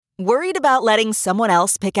Worried about letting someone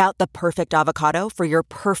else pick out the perfect avocado for your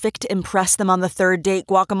perfect impress them on the third date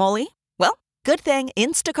guacamole? Well, good thing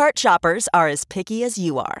Instacart shoppers are as picky as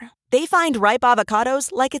you are. They find ripe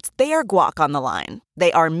avocados like it's their guac on the line.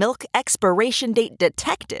 They are milk expiration date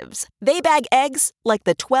detectives. They bag eggs like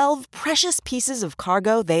the 12 precious pieces of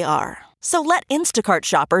cargo they are. So let Instacart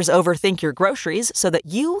shoppers overthink your groceries so that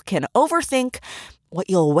you can overthink what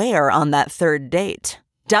you'll wear on that third date.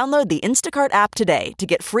 Download the Instacart app today to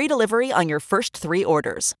get free delivery on your first 3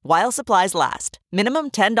 orders, while supplies last.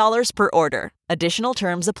 Minimum $10 per order. Additional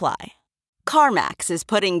terms apply. CarMax is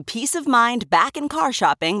putting peace of mind back in car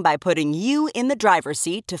shopping by putting you in the driver's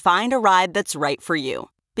seat to find a ride that's right for you.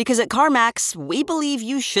 Because at CarMax, we believe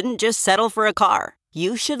you shouldn't just settle for a car.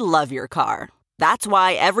 You should love your car. That's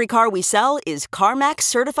why every car we sell is CarMax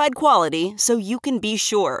certified quality, so you can be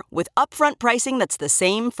sure with upfront pricing that's the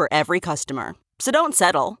same for every customer. So don't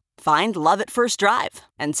settle. Find love at first drive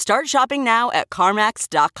and start shopping now at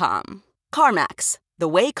CarMax.com. CarMax, the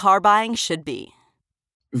way car buying should be.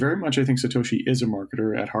 Very much, I think Satoshi is a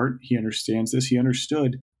marketer at heart. He understands this. He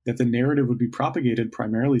understood that the narrative would be propagated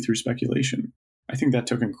primarily through speculation. I think that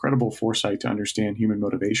took incredible foresight to understand human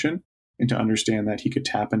motivation and to understand that he could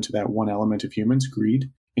tap into that one element of humans, greed,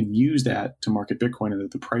 and use that to market Bitcoin, and that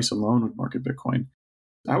the price alone would market Bitcoin.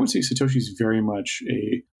 I would say Satoshi's very much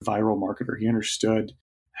a viral marketer. He understood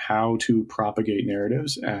how to propagate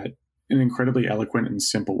narratives at an incredibly eloquent and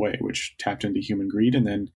simple way, which tapped into human greed. And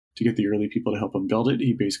then to get the early people to help him build it,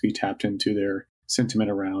 he basically tapped into their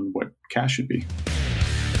sentiment around what cash should be.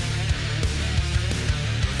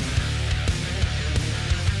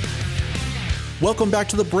 Welcome back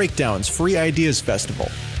to The Breakdown's Free Ideas Festival,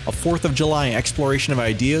 a 4th of July exploration of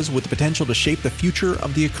ideas with the potential to shape the future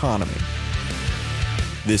of the economy.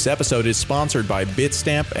 This episode is sponsored by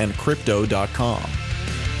Bitstamp and Crypto.com.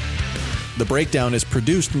 The Breakdown is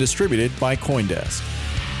produced and distributed by CoinDesk.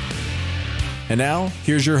 And now,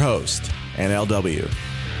 here's your host, NLW.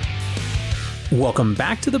 Welcome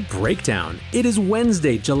back to The Breakdown. It is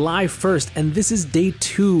Wednesday, July 1st, and this is day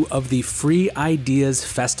 2 of the Free Ideas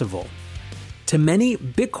Festival. To many,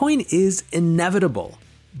 Bitcoin is inevitable.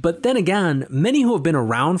 But then again, many who have been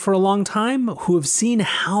around for a long time, who have seen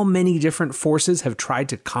how many different forces have tried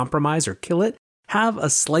to compromise or kill it, have a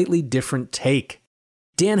slightly different take.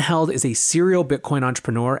 Dan Held is a serial Bitcoin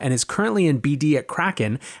entrepreneur and is currently in BD at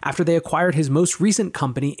Kraken after they acquired his most recent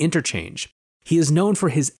company, Interchange. He is known for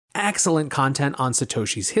his excellent content on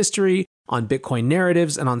Satoshi's history, on Bitcoin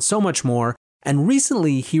narratives, and on so much more. And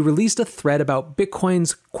recently, he released a thread about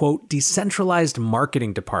Bitcoin's, quote, decentralized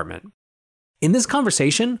marketing department. In this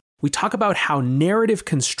conversation, we talk about how narrative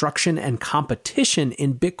construction and competition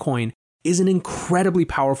in Bitcoin is an incredibly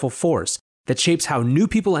powerful force that shapes how new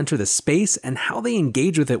people enter the space and how they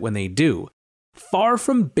engage with it when they do. Far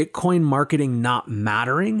from Bitcoin marketing not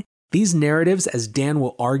mattering, these narratives, as Dan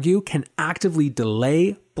will argue, can actively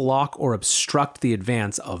delay, block, or obstruct the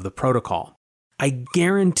advance of the protocol. I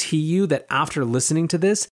guarantee you that after listening to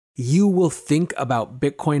this, you will think about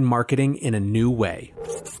Bitcoin marketing in a new way.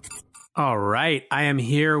 All right. I am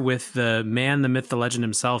here with the man, the myth, the legend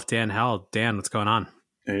himself, Dan Held. Dan, what's going on?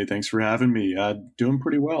 Hey, thanks for having me. Doing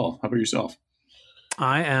pretty well. How about yourself?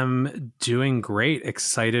 I am doing great.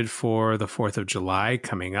 Excited for the 4th of July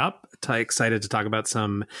coming up. Excited to talk about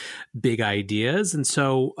some big ideas. And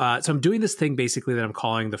so I'm doing this thing basically that I'm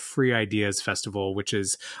calling the Free Ideas Festival, which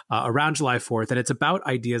is around July 4th. And it's about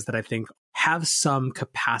ideas that I think have some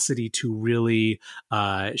capacity to really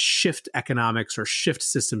shift economics or shift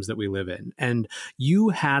systems that we live in. And you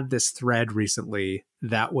had this thread recently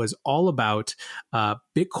that was all about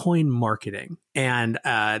Bitcoin marketing and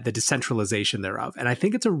the decentralization thereof. And I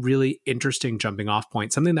think it's a really interesting jumping off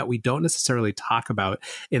point, something that we don't necessarily talk about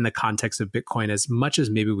in the context of Bitcoin as much as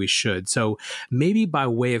maybe we should. So maybe by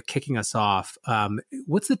way of kicking us off,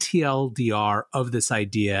 what's the TLDR of this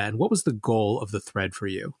idea and what was the goal of the thread for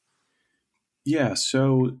you? Yeah,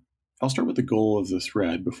 so I'll start with the goal of the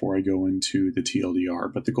thread before I go into the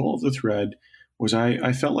TLDR. But the goal of the thread was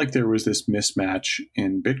I felt like there was this mismatch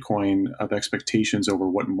in Bitcoin of expectations over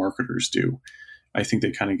what marketers do. I think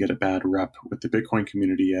they kind of get a bad rep with the Bitcoin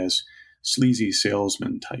community as sleazy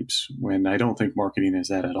salesman types, when I don't think marketing is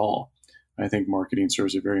that at all. I think marketing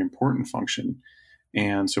serves a very important function.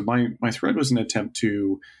 And so my thread was an attempt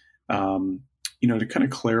to to kind of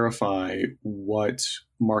clarify what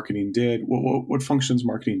marketing did, what functions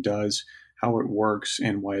marketing does, how it works,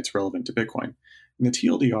 and why it's relevant to Bitcoin. And the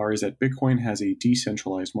TLDR is that Bitcoin has a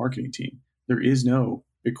decentralized marketing team. There is no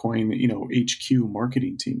Bitcoin, HQ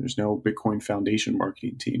marketing team. There's no Bitcoin Foundation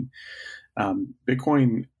marketing team.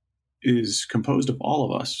 Bitcoin is composed of all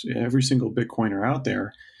of us. Every single Bitcoiner out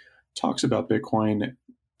there talks about Bitcoin,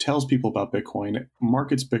 tells people about Bitcoin,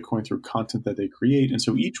 markets Bitcoin through content that they create. And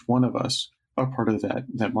so each one of us are part of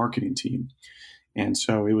that marketing team. And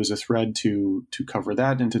so it was a thread to cover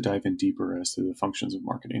that and to dive in deeper as to the functions of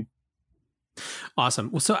marketing.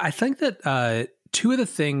 Awesome. Well, so I think that two of the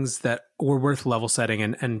things that were worth level setting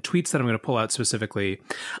and tweets that I'm going to pull out specifically,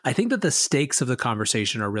 I think that the stakes of the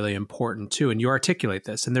conversation are really important too. And you articulate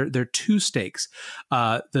this, and there are two stakes.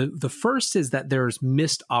 The first is that there's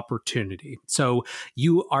missed opportunity. So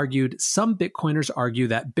you argued, some Bitcoiners argue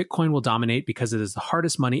that Bitcoin will dominate because it is the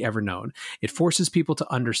hardest money ever known. It forces people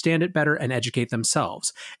to understand it better and educate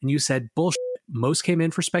themselves. And you said, bullshit. Most came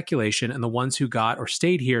in for speculation, and the ones who got or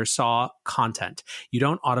stayed here saw content. You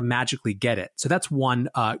don't automatically get it. So that's one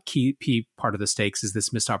key part of the stakes, is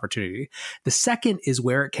this missed opportunity. The second is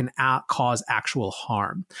where it can cause actual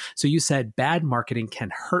harm. So you said bad marketing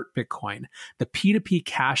can hurt Bitcoin. The P2P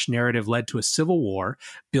cash narrative led to a civil war,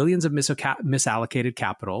 billions of misallocated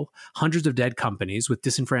capital, hundreds of dead companies with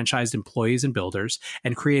disenfranchised employees and builders,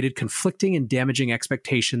 and created conflicting and damaging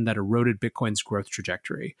expectation that eroded Bitcoin's growth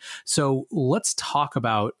trajectory. So let's talk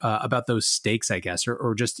about those stakes, I guess,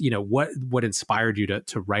 or just, what inspired you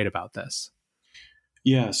to write about this?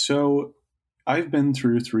 Yeah, so I've been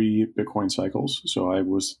through 3 Bitcoin cycles. So I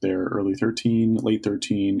was there early 13, late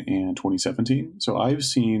 13, and 2017. So I've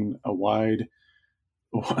seen a wide,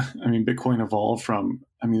 Bitcoin evolve from,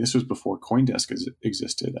 this was before CoinDesk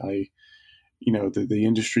existed. The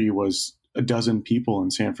industry was a dozen people in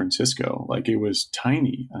San Francisco. Like, it was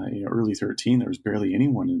tiny. Early 13, there was barely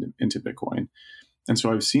anyone into Bitcoin. And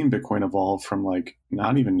so I've seen Bitcoin evolve from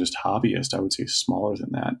not even just hobbyist, I would say smaller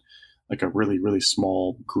than that, like a really, really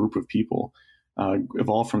small group of people,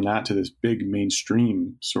 evolve from that to this big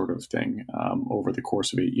mainstream sort of thing over the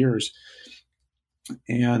course of 8 years.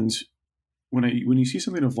 And when you see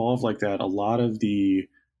something evolve like that, a lot of the,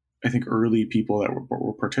 I think, early people that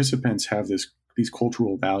were participants have these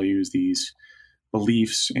cultural values, these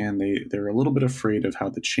beliefs, and they're a little bit afraid of how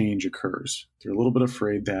the change occurs. They're a little bit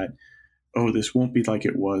afraid that, this won't be like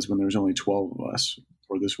it was when there's only 12 of us,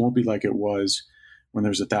 or this won't be like it was when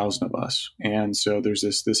there's 1,000 of us. And so there's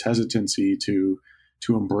this hesitancy to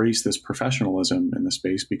embrace this professionalism in the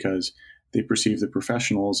space, because they perceive the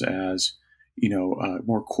professionals as,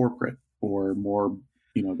 more corporate, or more,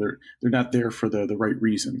 they're not there for the right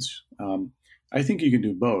reasons. I think you can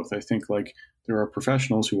do both. I think there are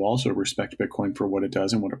professionals who also respect Bitcoin for what it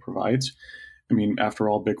does and what it provides. After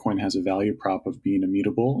all, Bitcoin has a value prop of being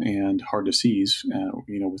immutable and hard to seize,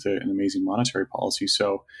 with an amazing monetary policy.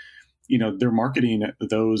 So, they're marketing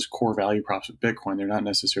those core value props of Bitcoin. They're not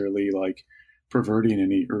necessarily perverting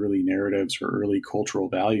any early narratives or early cultural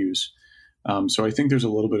values. So I think there's a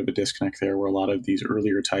little bit of a disconnect there, where a lot of these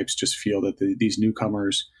earlier types just feel that these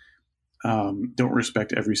newcomers don't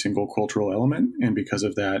respect every single cultural element. And because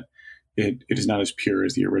of that, it is not as pure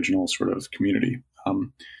as the original sort of community.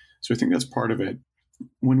 So I think that's part of it.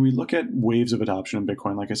 When we look at waves of adoption of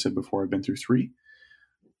Bitcoin, like I said before, I've been through 3.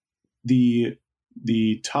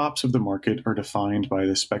 The tops of the market are defined by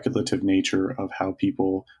the speculative nature of how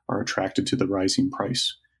people are attracted to the rising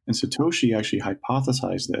price. And Satoshi actually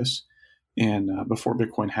hypothesized this, and before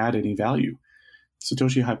Bitcoin had any value.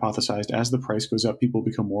 Satoshi hypothesized, as the price goes up, people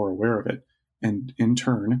become more aware of it, and in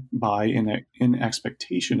turn buy in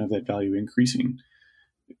expectation of that value increasing.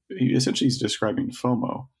 Essentially, he's describing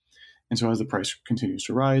FOMO. And so as the price continues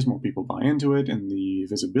to rise, more people buy into it, and the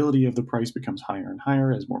visibility of the price becomes higher and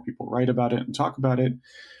higher as more people write about it and talk about it.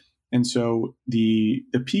 And so the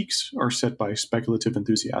peaks are set by speculative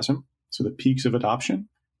enthusiasm. So the peaks of adoption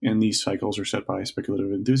in these cycles are set by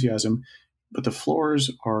speculative enthusiasm, but the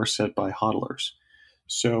floors are set by hodlers.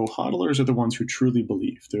 So hodlers are the ones who truly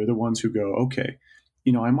believe. They're the ones who go, okay,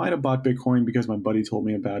 I might have bought Bitcoin because my buddy told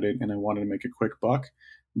me about it and I wanted to make a quick buck,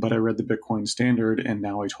 but I read the Bitcoin standard and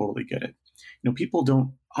now I totally get it. People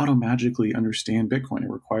don't automagically understand Bitcoin. It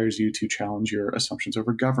requires you to challenge your assumptions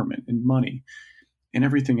over government and money and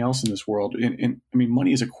everything else in this world. And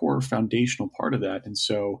money is a core foundational part of that. And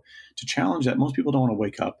so to challenge that, most people don't want to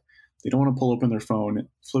wake up. They don't want to pull open their phone,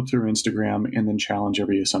 flip through Instagram, and then challenge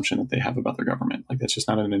every assumption that they have about their government. That's just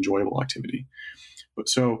not an enjoyable activity. But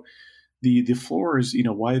so the floor is,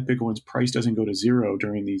 why Bitcoin's price doesn't go to zero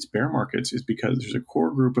during these bear markets is because there's a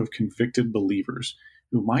core group of convicted believers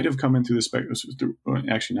who might have come into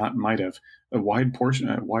actually not might have, a wide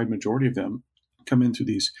majority of them come into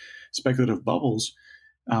these speculative bubbles,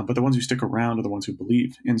 but the ones who stick around are the ones who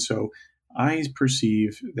believe. And so I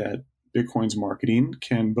perceive that Bitcoin's marketing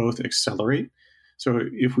can both accelerate. So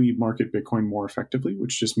if we market Bitcoin more effectively,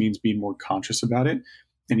 which just means being more conscious about it,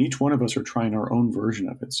 and each one of us are trying our own version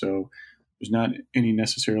of it. So There's not any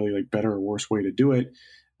necessarily like better or worse way to do it.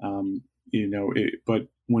 But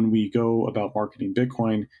when we go about marketing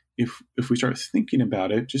Bitcoin, if we start thinking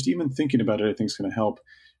about it, just even thinking about it, I think is going to help.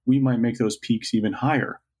 We might make those peaks even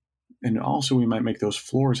higher. And also we might make those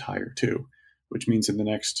floors higher too, which means in the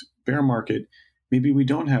next bear market, maybe we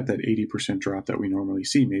don't have that 80% drop that we normally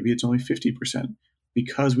see. Maybe it's only 50%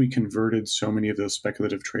 because we converted so many of those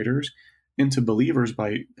speculative traders into believers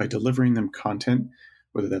by delivering them content,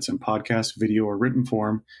 whether that's in podcast, video, or written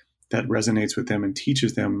form, that resonates with them and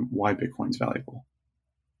teaches them why Bitcoin's valuable.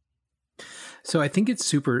 So I think it's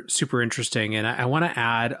super, super interesting. And I want to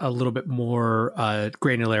add a little bit more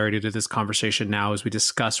granularity to this conversation now as we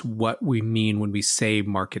discuss what we mean when we say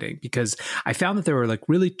marketing, because I found that there were like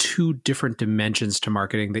really two different dimensions to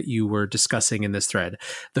marketing that you were discussing in this thread.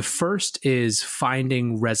 The first is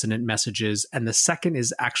finding resonant messages. And the second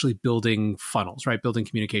is actually building funnels, right? Building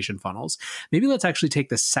communication funnels. Maybe let's actually take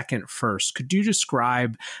the second first. Could you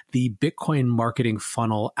describe the Bitcoin marketing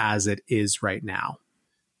funnel as it is right now?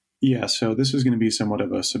 Yeah, so this is going to be somewhat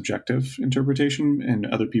of a subjective interpretation, and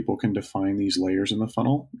other people can define these layers in the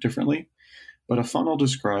funnel differently. But a funnel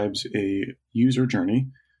describes a user journey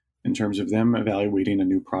in terms of them evaluating a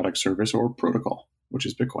new product, service, or protocol, which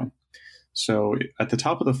is Bitcoin. So at the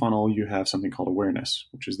top of the funnel, you have something called awareness,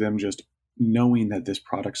 which is them just knowing that this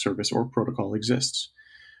product, service, or protocol exists.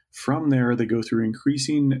 From there, they go through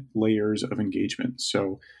increasing layers of engagement.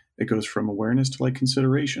 So it goes from awareness to like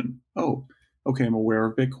consideration. Oh, okay, I'm aware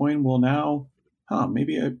of Bitcoin. Well, now,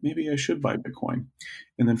 maybe I should buy Bitcoin.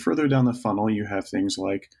 And then further down the funnel, you have things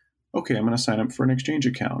like, okay, I'm going to sign up for an exchange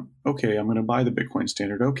account. Okay, I'm going to buy the Bitcoin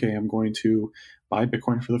Standard. Okay, I'm going to buy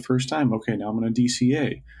Bitcoin for the first time. Okay, now I'm going to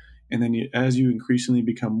DCA. And then as you increasingly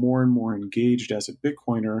become more and more engaged as a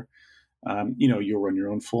Bitcoiner, you'll run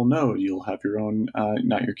your own full node. You'll have your own,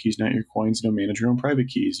 not your keys, not your coins, manage your own private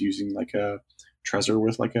keys using like a Trezor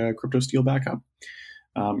with like a CryptoSteel backup.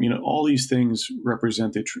 All these things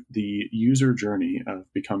represent the user journey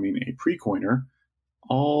of becoming a pre-coiner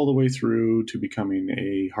all the way through to becoming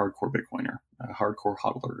a hardcore Bitcoiner, a hardcore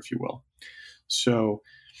hodler, if you will. So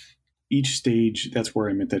each stage, that's where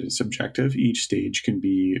I meant that it's subjective. Each stage can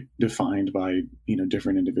be defined by,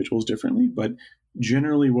 different individuals differently. But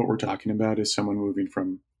generally what we're talking about is someone moving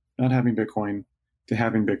from not having Bitcoin to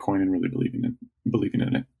having Bitcoin and really believing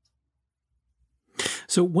in it.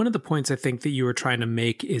 So one of the points I think that you were trying to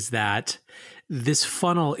make is that this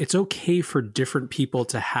funnel, it's okay for different people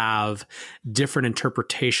to have different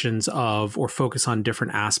interpretations of or focus on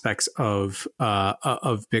different aspects of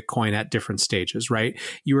Bitcoin at different stages, right?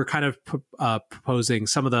 You were kind of proposing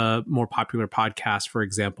some of the more popular podcasts, for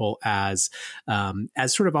example, as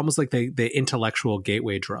sort of almost like the intellectual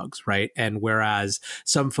gateway drugs, right? And whereas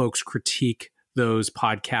some folks critique those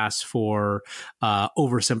podcasts for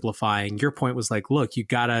oversimplifying, your point was like, look, you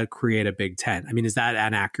got to create a big tent. I mean, is that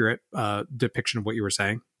an accurate depiction of what you were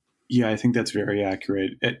saying? Yeah, I think that's very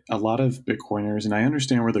accurate. A lot of Bitcoiners, and I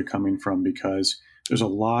understand where they're coming from because there's a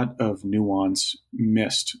lot of nuance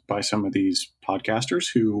missed by some of these podcasters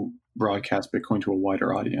who broadcast Bitcoin to a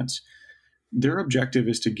wider audience. Their objective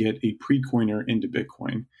is to get a pre-coiner into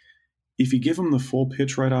Bitcoin. If you give them the full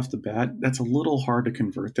pitch right off the bat, that's a little hard to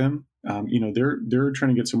convert them. They're trying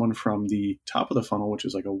to get someone from the top of the funnel, which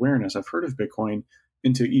is like awareness. I've heard of Bitcoin,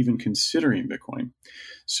 into even considering Bitcoin.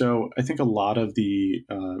 So I think a lot of the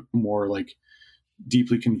more like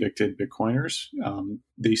deeply convicted Bitcoiners,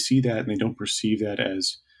 they see that and they don't perceive that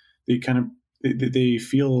as they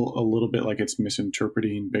feel a little bit like it's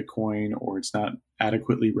misinterpreting Bitcoin or it's not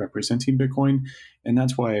adequately representing Bitcoin. And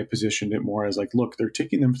that's why I positioned it more as like, look, they're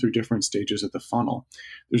taking them through different stages of the funnel.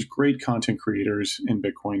 There's great content creators in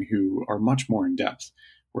Bitcoin who are much more in depth.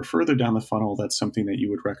 Where further down the funnel, that's something that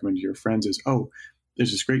you would recommend to your friends is,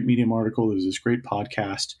 there's this great Medium article, there's this great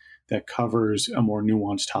podcast that covers a more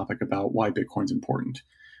nuanced topic about why Bitcoin's important.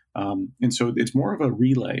 And so it's more of a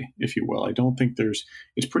relay, if you will. I don't think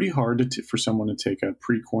it's pretty hard for someone to take a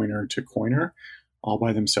pre-coiner to coiner all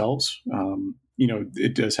by themselves.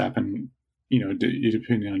 It does happen,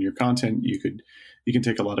 depending on your content, you can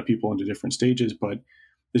take a lot of people into different stages, but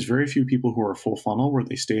there's very few people who are full funnel where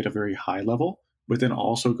they stay at a very high level, but then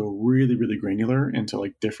also go really, really granular into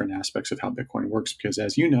like different aspects of how Bitcoin works. Because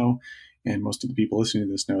as you know, and most of the people listening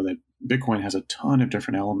to this know, that Bitcoin has a ton of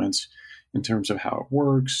different elements in terms of how it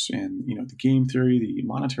works and, the game theory, the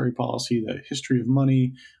monetary policy, the history of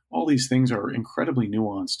money. All these things are incredibly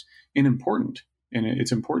nuanced and important. And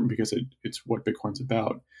it's important because it's what Bitcoin's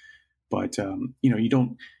about. But,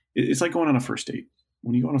 it's like going on a first date.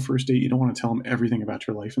 When you go on a first date, you don't want to tell them everything about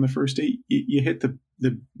your life in the first date. You hit the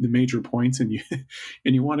the major points, and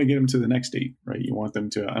you want to get them to the next date, right? You want them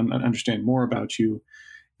to understand more about you,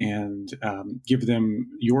 and give them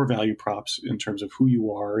your value props in terms of who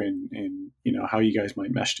you are and how you guys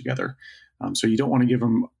might mesh together. So you don't want to give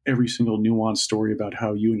them every single nuanced story about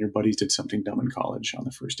how you and your buddies did something dumb in college on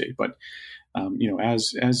the first date. But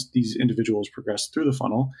as these individuals progress through the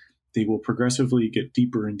funnel, they will progressively get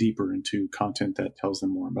deeper and deeper into content that tells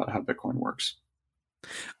them more about how Bitcoin works.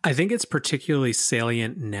 I think it's particularly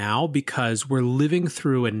salient now because we're living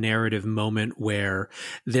through a narrative moment where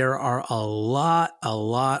there are a lot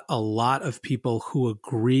of people who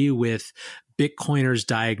agree with Bitcoiners'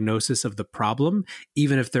 diagnosis of the problem,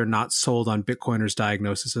 even if they're not sold on Bitcoiners'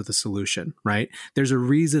 diagnosis of the solution, right? There's a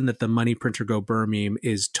reason that the money printer go burr meme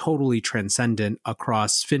is totally transcendent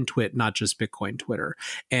across FinTwit, not just Bitcoin Twitter.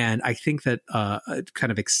 And I think that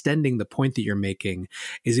kind of extending the point that you're making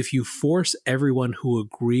is if you force everyone who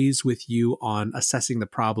agrees with you on assessing the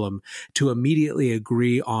problem to immediately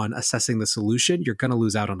agree on assessing the solution, you're going to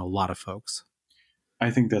lose out on a lot of folks.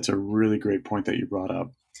 I think that's a really great point that you brought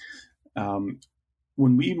up.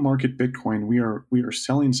 When we market Bitcoin, we are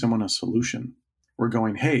selling someone a solution. We're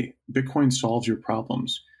going, hey, Bitcoin solves your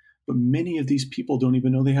problems. But many of these people don't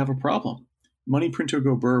even know they have a problem. Money Printer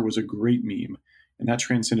Go Burr was a great meme, and that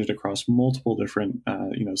transcended across multiple different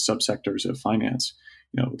subsectors of finance.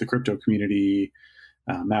 The crypto community,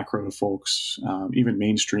 macro folks, even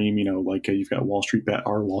mainstream. You've got Wall Street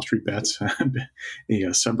Bets, a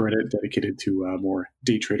subreddit dedicated to more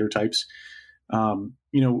day trader types.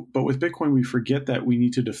 But with Bitcoin, we forget that we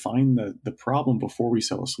need to define the problem before we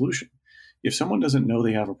sell a solution. If someone doesn't know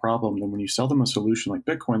they have a problem, then when you sell them a solution like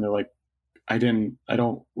Bitcoin, they're like, I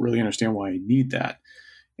don't really understand why I need that.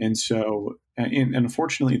 And so, and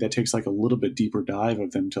unfortunately, that takes like a little bit deeper dive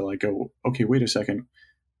of them to like go, okay, wait a second,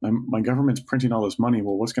 my government's printing all this money.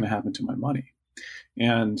 Well, what's going to happen to my money?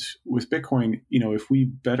 And with Bitcoin, if we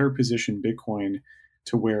better position Bitcoin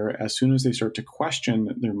to where as soon as they start to question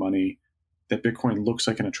their money, that Bitcoin looks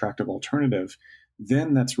like an attractive alternative,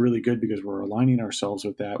 then that's really good because we're aligning ourselves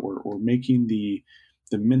with that. We're making the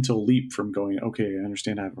mental leap from going, okay, I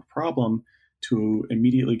understand I have a problem, to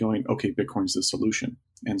immediately going, okay, Bitcoin's the solution.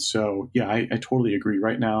 And so, yeah, I totally agree.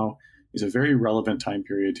 Right now is a very relevant time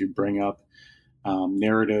period to bring up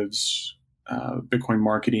narratives, Bitcoin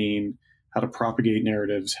marketing, how to propagate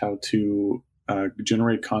narratives, how to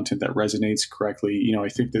generate content that resonates correctly. I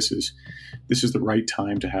think this is the right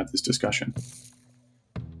time to have this discussion.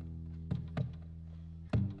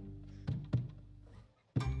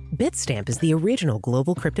 Bitstamp is the original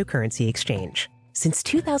global cryptocurrency exchange. Since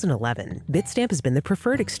 2011, Bitstamp has been the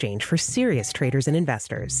preferred exchange for serious traders and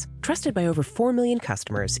investors, trusted by over 4 million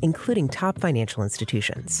customers, including top financial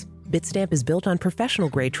institutions. Bitstamp is built on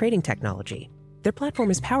professional-grade trading technology. Their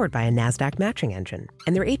platform is powered by a NASDAQ matching engine,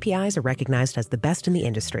 and their APIs are recognized as the best in the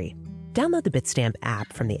industry. Download the Bitstamp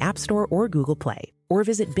app from the App Store or Google Play, or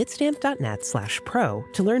visit bitstamp.net/pro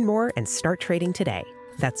to learn more and start trading today.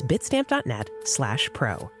 That's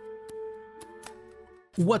bitstamp.net/pro.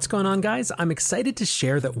 What's going on, guys? I'm excited to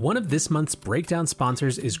share that one of this month's breakdown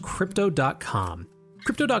sponsors is Crypto.com.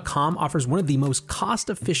 Crypto.com offers one of the most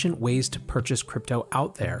cost-efficient ways to purchase crypto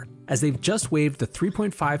out there, as they've just waived the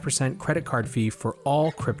 3.5% credit card fee for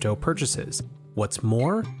all crypto purchases. What's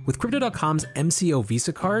more, with Crypto.com's MCO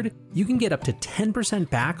Visa card, you can get up to 10%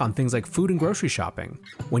 back on things like food and grocery shopping.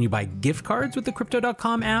 When you buy gift cards with the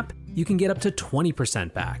Crypto.com app, you can get up to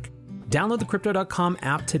 20% back. Download the Crypto.com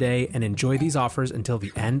app today and enjoy these offers until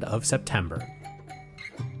the end of September.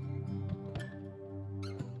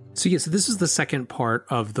 So this is the second part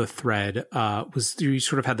of the thread. Was you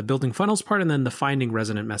sort of had the building funnels part and then the finding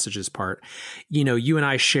resonant messages part. You and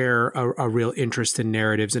I share a real interest in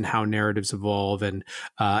narratives and how narratives evolve and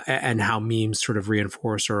how memes sort of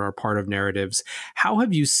reinforce or are part of narratives. How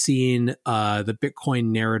have you seen the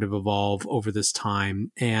Bitcoin narrative evolve over this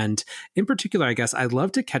time? And in particular, I guess I'd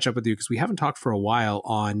love to catch up with you because we haven't talked for a while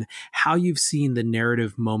on how you've seen the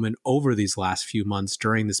narrative moment over these last few months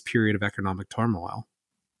during this period of economic turmoil.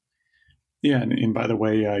 Yeah, and by the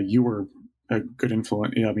way, you were a good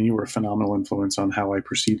influence. I mean, you were a phenomenal influence on how I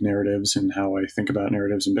perceive narratives and how I think about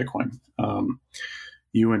narratives in Bitcoin.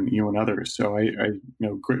 You and others. So I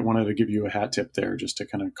wanted to give you a hat tip there just to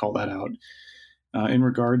kind of call that out. In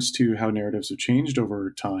regards to how narratives have changed over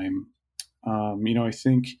time, I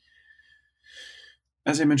think,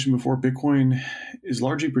 as I mentioned before, Bitcoin is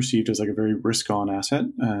largely perceived as like a very risk-on asset,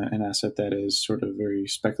 an asset that is sort of very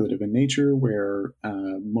speculative in nature, where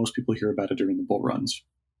most people hear about it during the bull runs.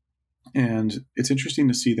 And it's interesting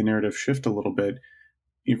to see the narrative shift a little bit.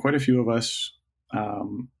 Quite a few of us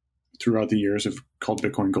throughout the years have called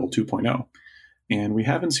Bitcoin Gold 2.0. And we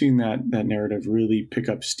haven't seen that narrative really pick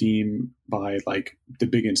up steam by like the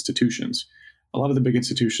big institutions. A lot of the big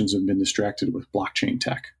institutions have been distracted with blockchain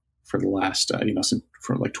tech for the last,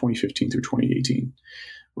 from like 2015 through 2018.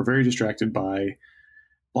 We're very distracted by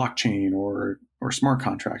blockchain or smart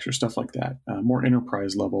contracts or stuff like that, more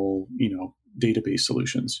enterprise level, database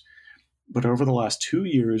solutions. But over the last 2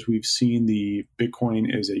 years, we've seen the Bitcoin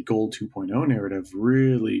is a gold 2.0 narrative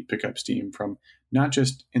really pick up steam from not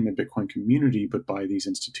just in the Bitcoin community, but by these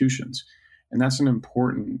institutions. And that's an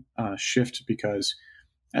important shift because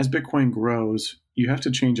as Bitcoin grows, you have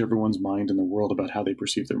to change everyone's mind in the world about how they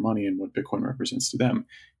perceive their money and what Bitcoin represents to them.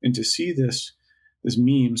 And to see this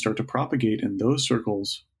meme start to propagate in those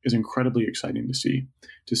circles is incredibly exciting to see.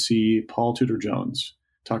 To see Paul Tudor Jones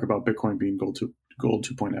talk about Bitcoin being gold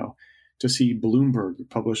 2.0. To see Bloomberg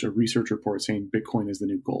publish a research report saying Bitcoin is the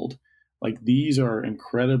new gold. Like, these are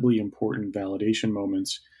incredibly important validation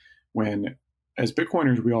moments when, as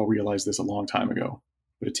Bitcoiners, we all realized this a long time ago.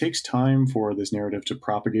 But it takes time for this narrative to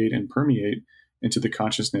propagate and permeate into the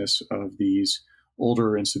consciousness of these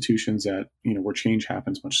older institutions that, where change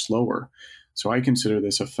happens much slower. So I consider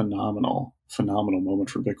this a phenomenal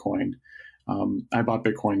moment for Bitcoin. I bought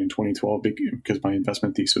Bitcoin in 2012 because my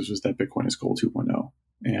investment thesis was that Bitcoin is gold 2.0.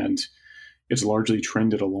 And it's largely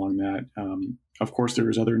trended along that. Of course, there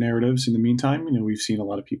is other narratives in the meantime. We've seen a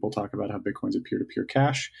lot of people talk about how Bitcoin's a peer-to-peer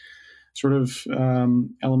cash sort of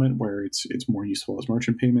element where it's more useful as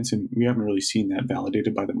merchant payments. And we haven't really seen that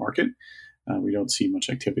validated by the market. We don't see much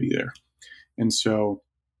activity there. And so,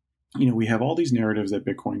 we have all these narratives that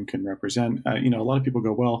Bitcoin can represent. A lot of people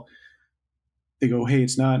go, hey,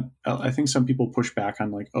 it's not, I think some people push back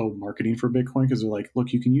on marketing for Bitcoin because they're like,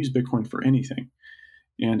 look, you can use Bitcoin for anything.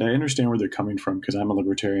 And I understand where they're coming from because I'm a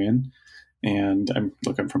libertarian and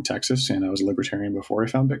I'm from Texas and I was a libertarian before I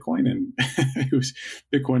found Bitcoin, and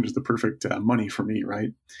Bitcoin was the perfect money for me,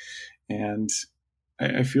 right? And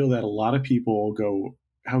I feel that a lot of people go,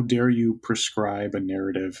 how dare you prescribe a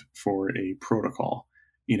narrative for a protocol?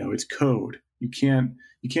 It's code. You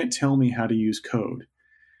can't tell me how to use code.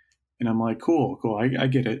 And I'm like, cool. I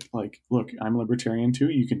get it. Like, look, I'm a libertarian too.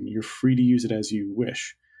 You're free to use it as you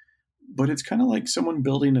wish. But it's kind of like someone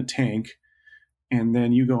building a tank and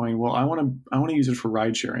then you going, well, I want to use it for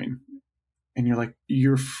ride sharing. And you're like,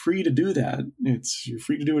 you're free to do that. You're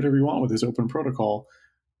free to do whatever you want with this open protocol,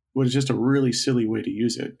 but it's just a really silly way to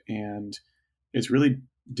use it. And it's really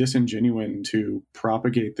disingenuous to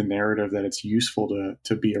propagate the narrative that it's useful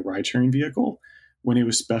to be a ride sharing vehicle when it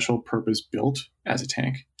was special purpose built as a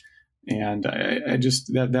tank. And I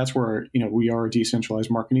just, that's where, we are a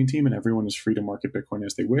decentralized marketing team and everyone is free to market Bitcoin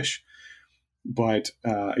as they wish. But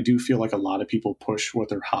I do feel like a lot of people push what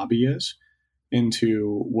their hobby is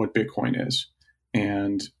into what Bitcoin is.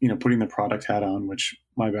 And, putting the product hat on, which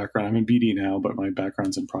my background, I'm in BD now, but my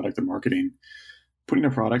background's in product and marketing. Putting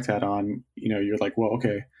a product hat on, you're like, well,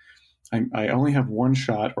 okay, I only have one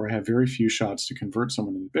shot or I have very few shots to convert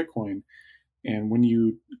someone into Bitcoin. And when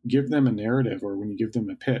you give them a narrative or when you give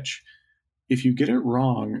them a pitch, if you get it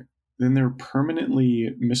wrong, then they're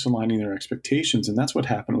permanently misaligning their expectations. And that's what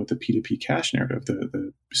happened with the P2P cash narrative,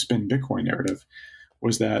 the spin Bitcoin narrative,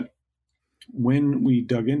 was that when we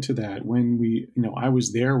dug into that, when we, I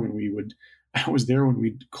was there when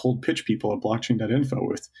we'd cold pitch people at blockchain.info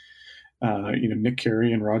with, Nick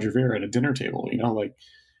Carey and Roger Ver at a dinner table.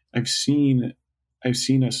 I've seen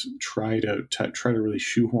us try to really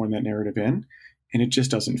shoehorn that narrative in, and it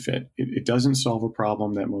just doesn't fit. It doesn't solve a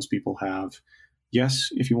problem that most people have. Yes,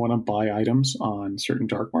 if you want to buy items on certain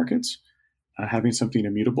dark markets, having something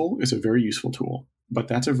immutable is a very useful tool, but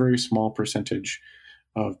that's a very small percentage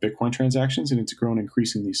of Bitcoin transactions, and it's grown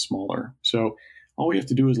increasingly smaller. So all we have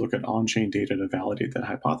to do is look at on-chain data to validate that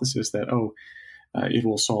hypothesis that, it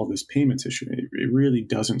will solve this payments issue. It really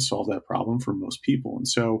doesn't solve that problem for most people. And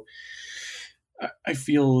so I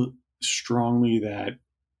feel strongly that,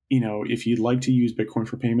 if you'd like to use Bitcoin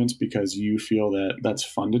for payments because you feel that that's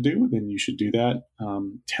fun to do, then you should do that.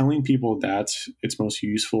 Telling people that's its most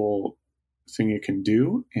useful thing it can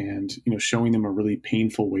do and, showing them a really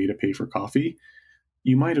painful way to pay for coffee,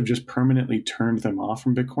 you might have just permanently turned them off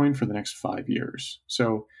from Bitcoin for the next 5 years.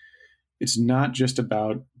 So it's not just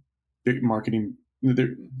about big marketing.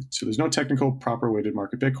 So there's no technical proper way to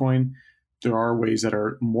market Bitcoin. There are ways that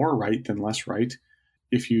are more right than less right.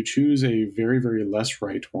 If you choose a very, very less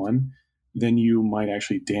right one, then you might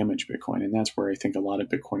actually damage Bitcoin. And that's where I think a lot of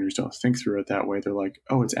Bitcoiners don't think through it that way. They're like,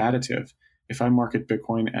 oh, it's additive. If I market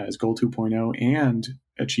Bitcoin as gold 2.0 and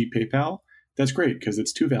a cheap PayPal, that's great because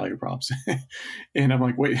it's two value props. And I'm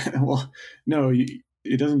like, wait, well, no,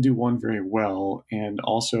 it doesn't do one very well. And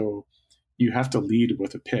also, you have to lead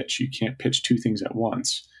with a pitch. You can't pitch two things at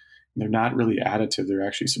once. They're not really additive. They're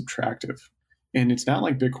actually subtractive. And it's not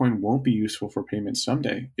like Bitcoin won't be useful for payments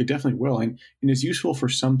someday. It definitely will. And it's useful for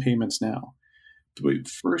some payments now. But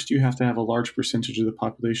first, you have to have a large percentage of the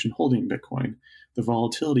population holding Bitcoin. The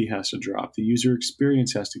volatility has to drop. The user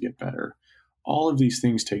experience has to get better. All of these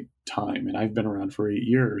things take time. And I've been around for 8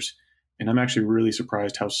 years. And I'm actually really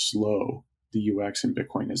surprised how slow the UX in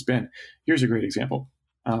Bitcoin has been. Here's a great example.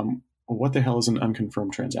 What the hell is an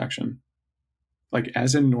unconfirmed transaction? Like,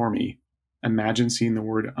 as a normie, imagine seeing the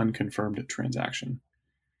word unconfirmed transaction.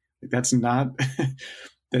 Like, that's not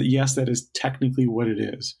that. Yes, that is technically what it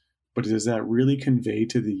is, but does that really convey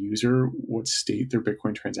to the user what state their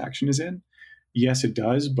Bitcoin transaction is in? Yes, it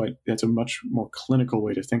does, but that's a much more clinical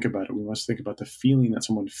way to think about it. We must think about the feeling that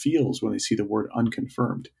someone feels when they see the word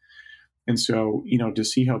unconfirmed. And so, to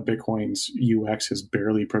see how Bitcoin's UX has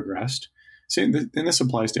barely progressed, and this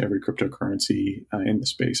applies to every cryptocurrency in the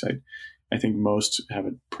space. I think most have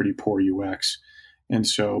a pretty poor UX. And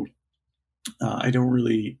so I don't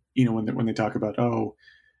really, when they talk about,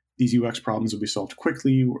 these UX problems will be solved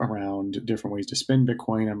quickly around different ways to spend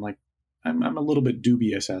Bitcoin, I'm like, I'm a little bit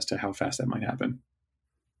dubious as to how fast that might happen.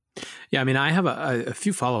 Yeah, I mean, I have a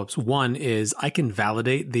few follow-ups. One is I can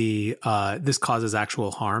validate the this causes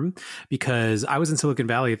actual harm, because I was in Silicon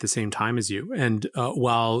Valley at the same time as you. And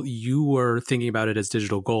while you were thinking about it as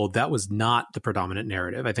digital gold, that was not the predominant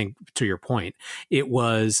narrative. I think, to your point,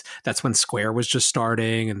 that's when Square was just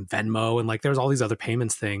starting, and Venmo, and there was all these other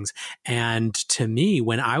payments things. And to me,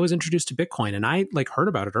 when I was introduced to Bitcoin, and I heard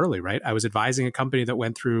about it early, right? I was advising a company that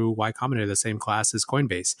went through Y Combinator, the same class as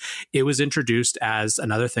Coinbase. It was introduced as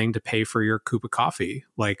another thing to pay for your cup of coffee,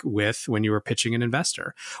 when you were pitching an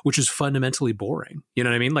investor, which is fundamentally boring. You know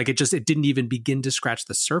what I mean? It didn't even begin to scratch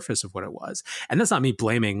the surface of what it was. And that's not me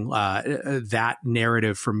blaming that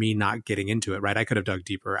narrative for me not getting into it, right? I could have dug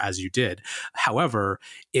deeper, as you did. However,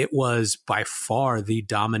 it was by far the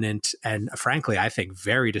dominant and, frankly, I think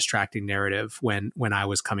very distracting narrative when I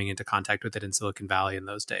was coming into contact with it in Silicon Valley in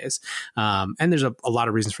those days. And there's a lot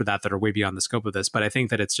of reasons for that are way beyond the scope of this. But I think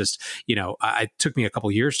that it's just, it took me a couple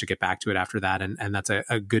years to get back to it after that. And that's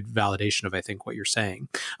a good validation of, I think, what you're saying.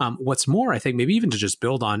 What's more, I think maybe even to just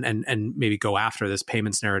build on and maybe go after this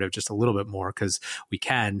payments narrative just a little bit more, because we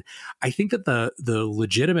can. I think that the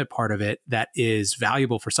legitimate part of it that is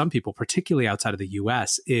valuable for some people, particularly outside of the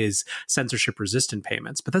US, is censorship resistant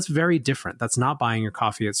payments. But that's very different. That's not buying your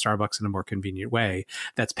coffee at Starbucks in a more convenient way.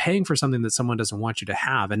 That's paying for something that someone doesn't want you to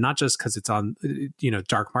have. And not just because it's on,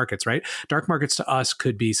 dark markets, right? Dark markets to us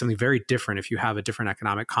could be something very different if you have a different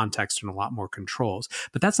economic context and a lot more controls.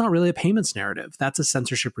 But that's not really a payments narrative. That's a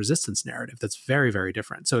censorship resistance narrative. That's very, very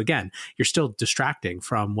different. So again, you're still distracting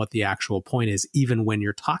from what the actual point is, even when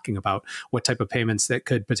you're talking about what type of payments that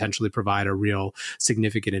could potentially provide a real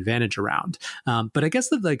significant advantage around. But I guess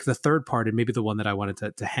that the third part, and maybe the one that I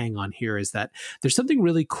wanted to hang on here, is that there's something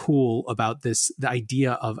really cool about the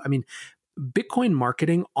idea of, Bitcoin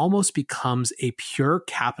marketing almost becomes a pure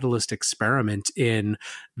capitalist experiment in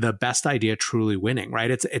the best idea truly winning, right?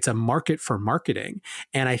 It's a market for marketing.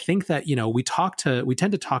 And I think that, we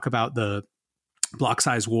tend to talk about the block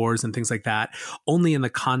size wars and things like that only in the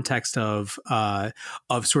context of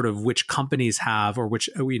sort of which companies have, or which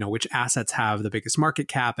assets have the biggest market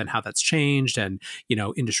cap and how that's changed, and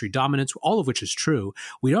industry dominance, all of which is true.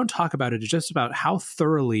 We don't talk about it just about how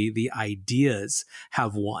thoroughly the ideas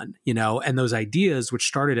have won, and those ideas, which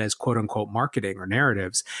started as quote unquote marketing or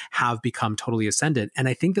narratives, have become totally ascendant. And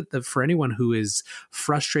I think that for anyone who is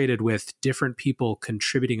frustrated with different people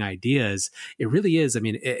contributing ideas, it really is.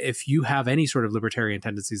 If you have any sort of libertarian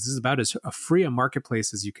tendencies, this is about as free a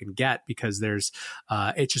marketplace as you can get, because there's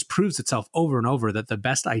it just proves itself over and over that the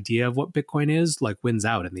best idea of what Bitcoin is wins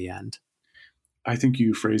out in the end. I think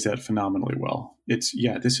you phrased that phenomenally well. This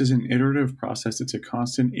is an iterative process. It's a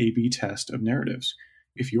constant A/B test of narratives.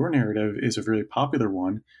 If your narrative is a very popular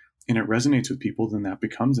one and it resonates with people, then that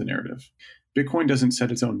becomes a narrative. Bitcoin doesn't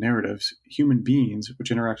set its own narratives. Human beings, which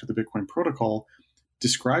interact with the Bitcoin protocol,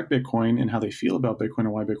 describe Bitcoin and how they feel about Bitcoin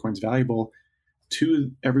and why Bitcoin's valuable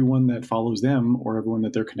to everyone that follows them or everyone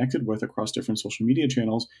that they're connected with across different social media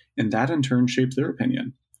channels. And that in turn shapes their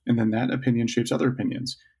opinion. And then that opinion shapes other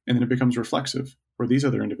opinions. And then it becomes reflexive for these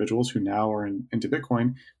other individuals who now are into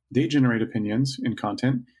Bitcoin. They generate opinions in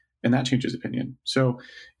content, and that changes opinion. So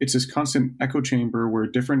it's this constant echo chamber where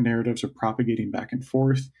different narratives are propagating back and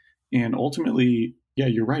forth. And ultimately,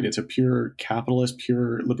 you're right. It's a pure capitalist,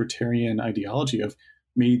 pure libertarian ideology of,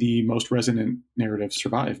 may the most resonant narrative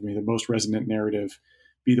survive. May the most resonant narrative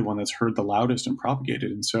be the one that's heard the loudest and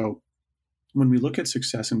propagated. And so when we look at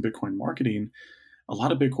success in Bitcoin marketing, a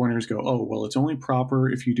lot of Bitcoiners go, oh, well, it's only proper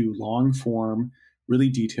if you do long form, really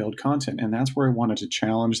detailed content. And that's where I wanted to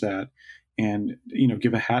challenge that and,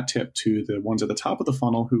 give a hat tip to the ones at the top of the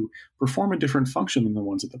funnel who perform a different function than the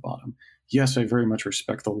ones at the bottom. Yes, I very much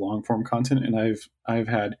respect the long form content, and I've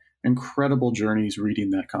had incredible journeys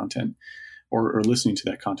reading that content or listening to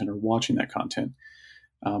that content or watching that content.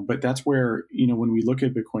 But that's where, when we look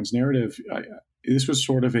at Bitcoin's narrative, this was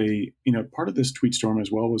sort of a, part of this tweet storm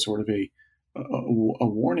as well was sort of a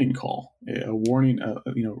warning call, a warning,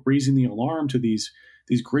 raising the alarm to these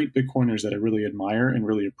great Bitcoiners that I really admire and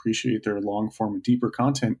really appreciate their long form and deeper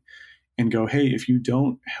content, and go, hey, if you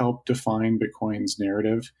don't help define Bitcoin's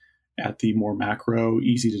narrative at the more macro,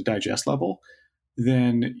 easy to digest level,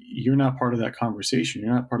 then you're not part of that conversation.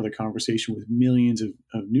 You're not part of the conversation with millions of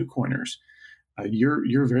new coiners.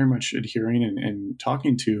 You're very much adhering and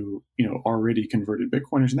talking to, already converted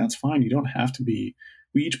Bitcoiners, and that's fine. You don't have to be.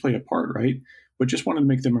 We each play a part, right? But just wanted to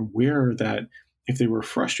make them aware that if they were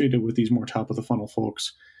frustrated with these more top of the funnel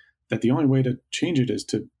folks, that the only way to change it is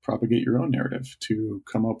to propagate your own narrative, to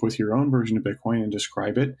come up with your own version of Bitcoin and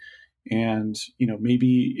describe it. And,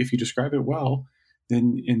 maybe if you describe it well,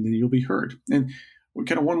 then you'll be heard. And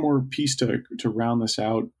kind of one more piece to round this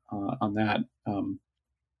out on that.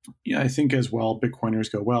 I think as well,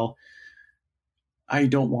 Bitcoiners go, well, I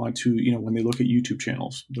don't want to, when they look at YouTube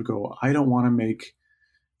channels, they'll go, I don't want to make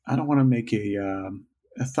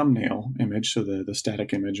a thumbnail image, so the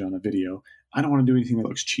static image on a video. I don't want to do anything that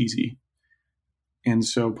looks cheesy. And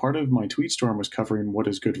so part of my tweet storm was covering what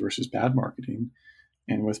is good versus bad marketing.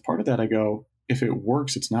 And with part of that, I go, if it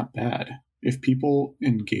works, it's not bad. If people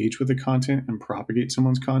engage with the content and propagate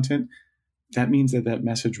someone's content, that means that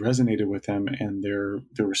message resonated with them and they're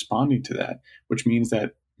responding to that, which means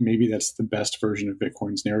that maybe that's the best version of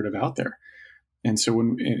Bitcoin's narrative out there. And so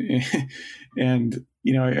I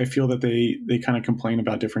feel that they kind of complain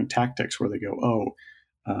about different tactics where they go,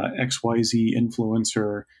 XYZ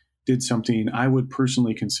influencer did something I would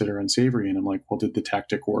personally consider unsavory. And I'm like, well, did the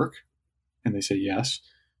tactic work? And they say, yes.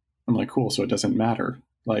 I'm like, cool. So it doesn't matter.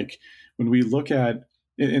 Like when we look at,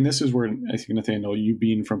 and this is where I think, Nathaniel, you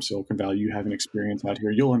being from Silicon Valley, you have an experience out here,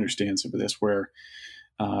 you'll understand some of this where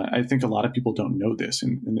I think a lot of people don't know this.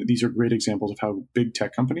 And these are great examples of how big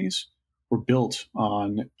tech companies were built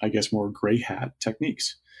on, I guess, more gray hat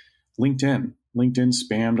techniques. LinkedIn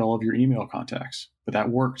spammed all of your email contacts, but that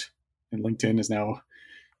worked. And LinkedIn is now a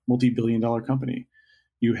multi-billion-dollar company.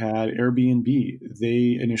 You had Airbnb.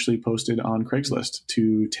 They initially posted on Craigslist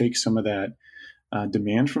to take some of that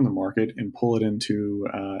demand from the market and pull it into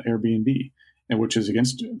Airbnb, and which is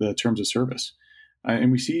against the terms of service.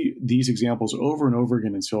 And we see these examples over and over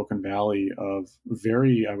again in Silicon Valley of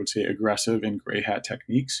very, I would say, aggressive and gray hat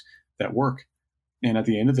techniques that work. And at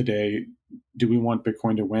the end of the day, do we want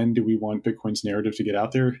Bitcoin to win? Do we want Bitcoin's narrative to get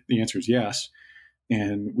out there? The answer is yes.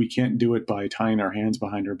 And we can't do it by tying our hands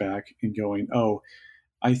behind our back and going, oh,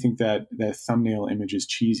 I think that thumbnail image is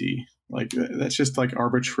cheesy. Like that's just like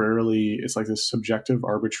arbitrarily, it's like this subjective,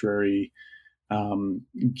 arbitrary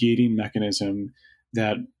gating mechanism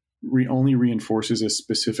that only reinforces a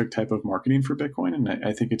specific type of marketing for Bitcoin. And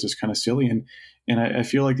I think it's just kind of silly. And I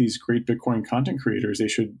feel like these great Bitcoin content creators, they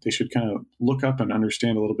should kind of look up and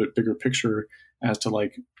understand a little bit bigger picture as to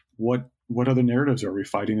like what other narratives are we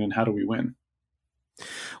fighting and how do we win?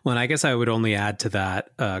 Well, and I guess I would only add to that,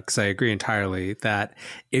 because I agree entirely, that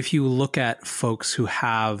if you look at folks who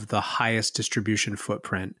have the highest distribution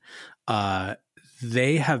footprint,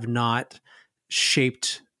 they have not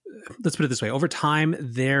shaped, let's put it this way, over time,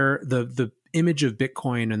 the image of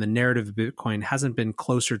Bitcoin and the narrative of Bitcoin hasn't been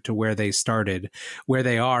closer to where they started. Where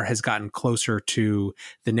they are has gotten closer to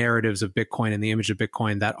the narratives of Bitcoin and the image of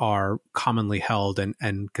Bitcoin that are commonly held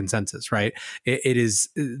and consensus, right?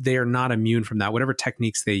 They are not immune from that. Whatever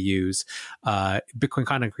techniques they use, Bitcoin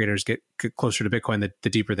content creators get closer to Bitcoin the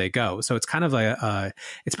deeper they go. So it's kind of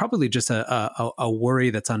it's probably just a worry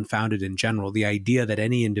that's unfounded in general. The idea that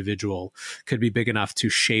any individual could be big enough to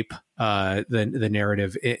shape the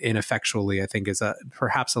narrative ineffectually, I think, is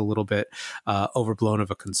perhaps a little bit overblown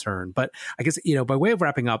of a concern. But I guess, by way of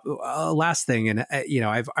wrapping up, last thing, and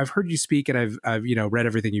I've heard you speak, and I've read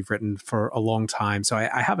everything you've written for a long time, so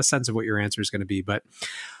I have a sense of what your answer is going to be. But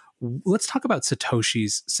let's talk about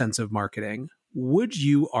Satoshi's sense of marketing. Would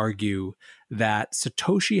you argue that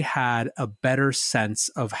Satoshi had a better sense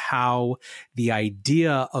of how the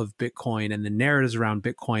idea of Bitcoin and the narratives around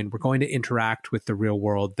Bitcoin were going to interact with the real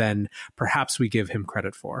world than perhaps we give him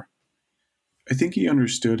credit for? I think he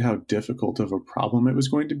understood how difficult of a problem it was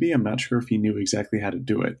going to be. I'm not sure if he knew exactly how to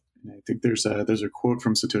do it. And I think there's a quote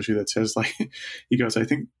from Satoshi that says, like, he goes, I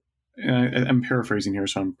think and I'm paraphrasing here,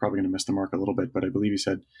 so I'm probably going to miss the mark a little bit, but I believe he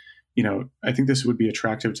said, I think this would be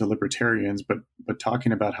attractive to libertarians, but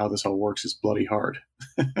talking about how this all works is bloody hard.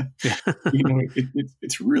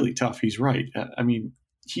 It's really tough. He's right. I mean,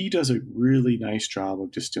 he does a really nice job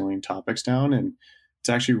of distilling topics down, and it's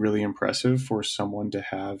actually really impressive for someone to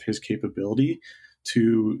have his capability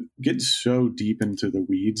to get so deep into the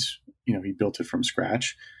weeds. He built it from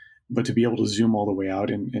scratch, but to be able to zoom all the way out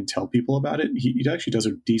and tell people about it, he actually does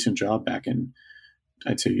a decent job back in,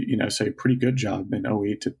 I'd say, say a pretty good job in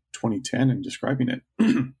 08 to 2010 in describing it.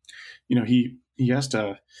 He has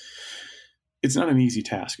to, it's not an easy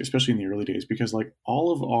task, especially in the early days, because like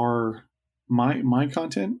all of my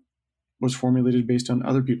content was formulated based on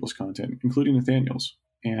other people's content, including Nathaniel's.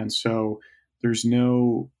 And so there's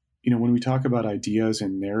no, when we talk about ideas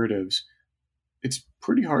and narratives, it's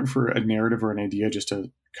pretty hard for a narrative or an idea just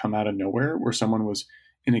to come out of nowhere, where someone was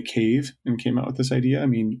in a cave and came out with this idea. I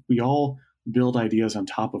mean, we all build ideas on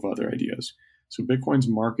top of other ideas. So Bitcoin's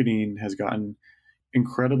marketing has gotten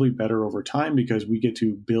incredibly better over time because we get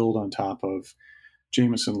to build on top of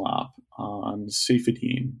Jameson Lopp, on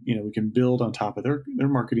Saifedean. We can build on top of their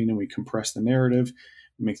marketing, and we compress the narrative,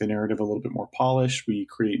 make the narrative a little bit more polished. We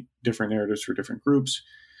create different narratives for different groups.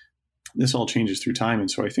 This all changes through time. And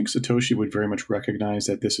so I think Satoshi would very much recognize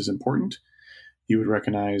that this is important. He would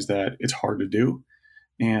recognize that it's hard to do.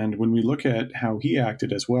 And when we look at how he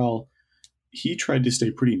acted as well, he tried to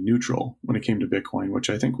stay pretty neutral when it came to Bitcoin, which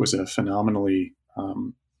I think was a phenomenally,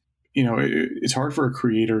 it's hard for a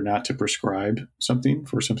creator not to prescribe something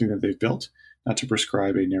for something that they've built, not to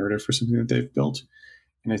prescribe a narrative for something that they've built.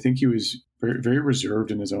 And I think he was very, very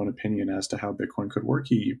reserved in his own opinion as to how Bitcoin could work.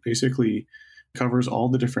 He basically covers all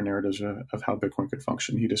the different narratives of how Bitcoin could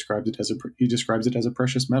function. He describes it as a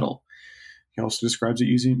precious metal. He also describes it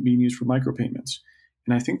being used for micropayments.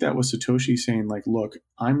 And I think that was Satoshi saying, like, look,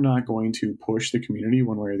 I'm not going to push the community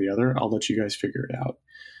one way or the other. I'll let you guys figure it out.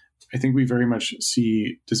 I think we very much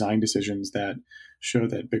see design decisions that show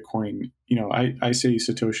that Bitcoin, I think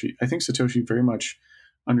Satoshi very much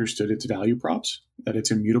understood its value props, that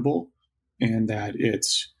it's immutable and that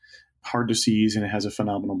it's hard to seize and it has a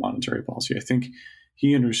phenomenal monetary policy. I think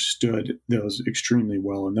he understood those extremely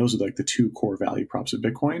well. And those are like the two core value props of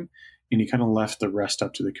Bitcoin. And he kind of left the rest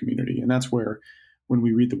up to the community. And that's where, when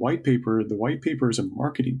we read the white paper is a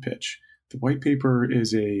marketing pitch. The white paper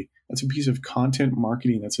that's a piece of content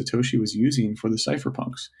marketing that Satoshi was using for the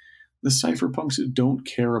cypherpunks. The cypherpunks don't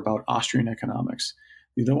care about Austrian economics.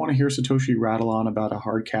 They don't want to hear Satoshi rattle on about a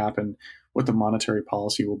hard cap and what the monetary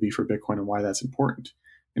policy will be for Bitcoin and why that's important.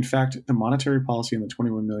 In fact, the monetary policy and the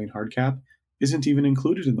 21 million hard cap isn't even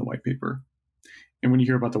included in the white paper. And when you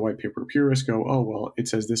hear about the white paper, purists go, oh, well, it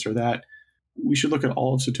says this or that. We should look at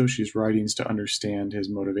all of Satoshi's writings to understand his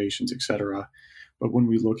motivations, etc. But when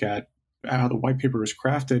we look at how the white paper is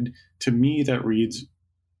crafted, to me, that reads,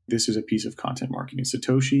 this is a piece of content marketing.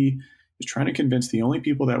 Satoshi is trying to convince the only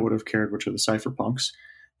people that would have cared, which are the cypherpunks.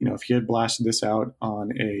 If he had blasted this out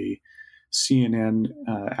on a CNN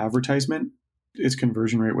advertisement, its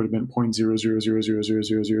conversion rate would have been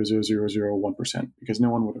 0.00000000001% because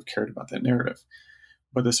no one would have cared about that narrative.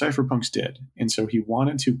 But the cypherpunks did. And so he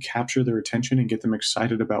wanted to capture their attention and get them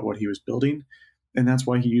excited about what he was building. And that's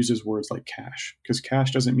why he uses words like cash, because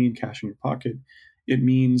cash doesn't mean cash in your pocket. It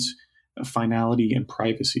means finality and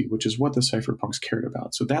privacy, which is what the cypherpunks cared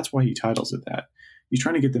about. So that's why he titles it that. He's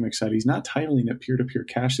trying to get them excited. He's not titling it peer-to-peer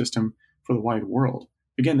cash system for the wide world.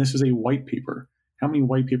 Again, this is a white paper. How many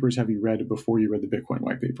white papers have you read before you read the Bitcoin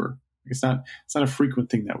white paper? It's not a frequent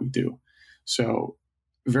thing that we do. So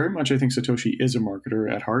very much, I think Satoshi is a marketer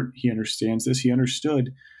at heart. He understands this. He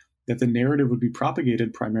understood that the narrative would be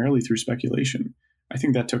propagated primarily through speculation. I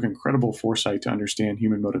think that took incredible foresight to understand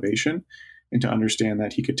human motivation and to understand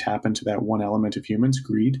that he could tap into that one element of humans,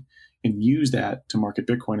 greed, and use that to market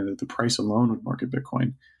Bitcoin, and that the price alone would market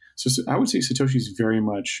Bitcoin. So I would say Satoshi's very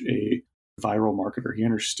much a viral marketer. He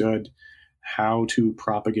understood how to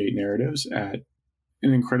propagate narratives at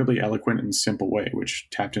an incredibly eloquent and simple way, which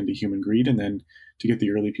tapped into human greed. And then to get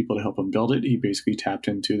the early people to help him build it, he basically tapped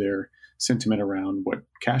into their sentiment around what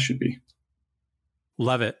cash should be.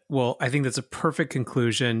 Love it. Well, I think that's a perfect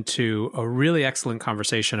conclusion to a really excellent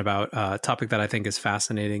conversation about a topic that I think is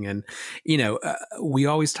fascinating. And, we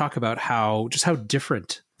always talk about how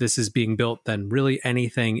different this is being built than really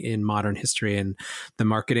anything in modern history. And the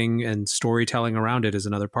marketing and storytelling around it is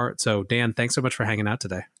another part. So, Dan, thanks so much for hanging out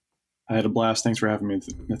today. I had a blast. Thanks for having me,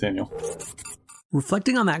 Nathaniel.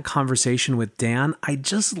 Reflecting on that conversation with Dan, I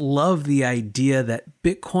just love the idea that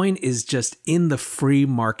Bitcoin is just in the free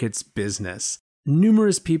markets business.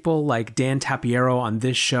 Numerous people like Dan Tapiero on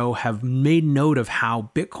this show have made note of how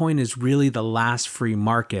Bitcoin is really the last free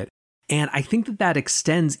market. And I think that that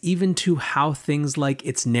extends even to how things like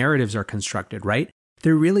its narratives are constructed, right?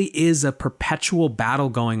 There really is a perpetual battle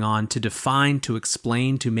going on to define, to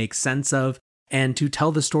explain, to make sense of, and to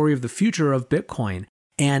tell the story of the future of Bitcoin.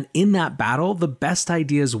 And in that battle, the best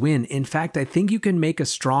ideas win. In fact, I think you can make a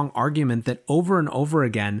strong argument that over and over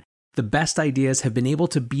again, the best ideas have been able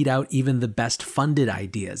to beat out even the best funded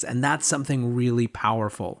ideas. And that's something really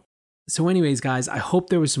powerful. So anyways, guys, I hope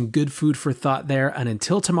there was some good food for thought there. And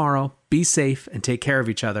until tomorrow, be safe and take care of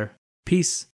each other. Peace.